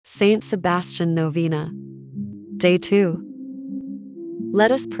Saint Sebastian Novena. Day 2.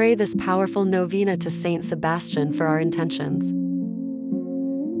 Let us pray this powerful novena to Saint Sebastian for our intentions.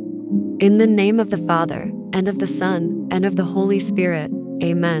 In the name of the Father, and of the Son, and of the Holy Spirit.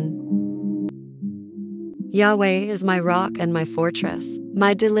 Amen. Yahweh is my rock and my fortress.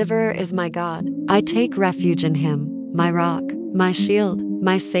 My deliverer is my God. I take refuge in him, my rock, my shield,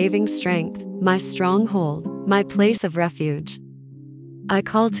 my saving strength, my stronghold, my place of refuge. I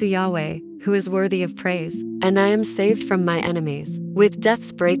call to Yahweh, who is worthy of praise, and I am saved from my enemies. With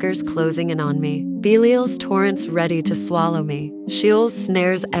death's breakers closing in on me, Belial's torrents ready to swallow me, Sheol's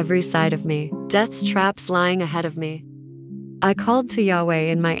snares every side of me, death's traps lying ahead of me. I called to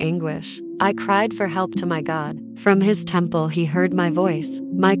Yahweh in my anguish. I cried for help to my God. From his temple he heard my voice.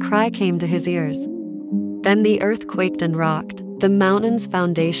 My cry came to his ears. Then the earth quaked and rocked. The mountains'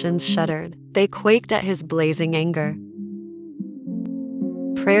 foundations shuddered. They quaked at his blazing anger.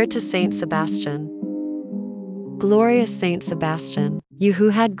 Prayer to Saint Sebastian. Glorious Saint Sebastian, you who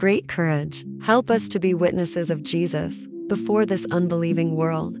had great courage, help us to be witnesses of Jesus before this unbelieving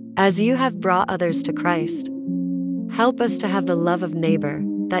world. As you have brought others to Christ, help us to have the love of neighbor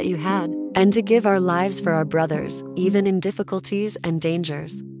that you had, and to give our lives for our brothers, even in difficulties and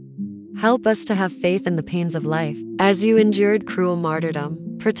dangers. Help us to have faith in the pains of life. As you endured cruel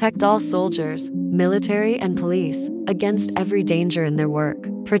martyrdom, protect all soldiers, military and police, against every danger in their work.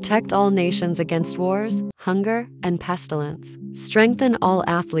 Protect all nations against wars, hunger, and pestilence. Strengthen all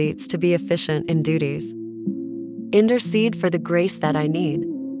athletes to be efficient in duties. Intercede for the grace that I need.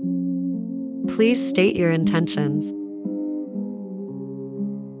 Please state your intentions.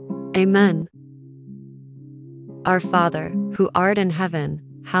 Amen. Our Father, who art in heaven,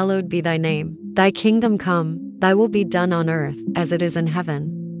 hallowed be thy name. Thy kingdom come, thy will be done on earth as it is in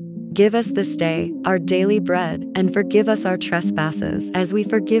heaven. Give us this day our daily bread, and forgive us our trespasses as we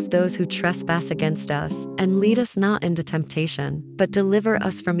forgive those who trespass against us. And lead us not into temptation, but deliver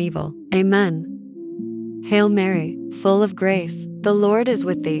us from evil. Amen. Hail Mary, full of grace, the Lord is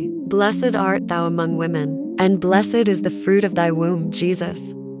with thee. Blessed art thou among women, and blessed is the fruit of thy womb,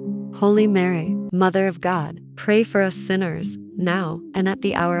 Jesus. Holy Mary, Mother of God, pray for us sinners, now and at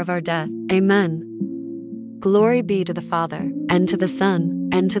the hour of our death. Amen. Glory be to the Father, and to the Son,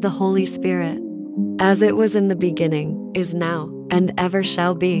 and to the Holy Spirit, as it was in the beginning, is now, and ever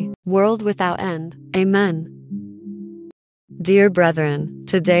shall be, world without end. Amen. Dear brethren,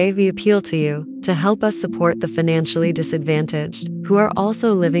 today we appeal to you to help us support the financially disadvantaged who are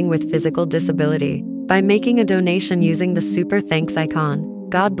also living with physical disability by making a donation using the Super Thanks icon.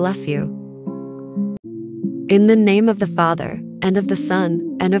 God bless you. In the name of the Father, and of the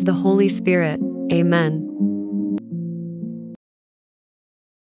Son, and of the Holy Spirit. Amen.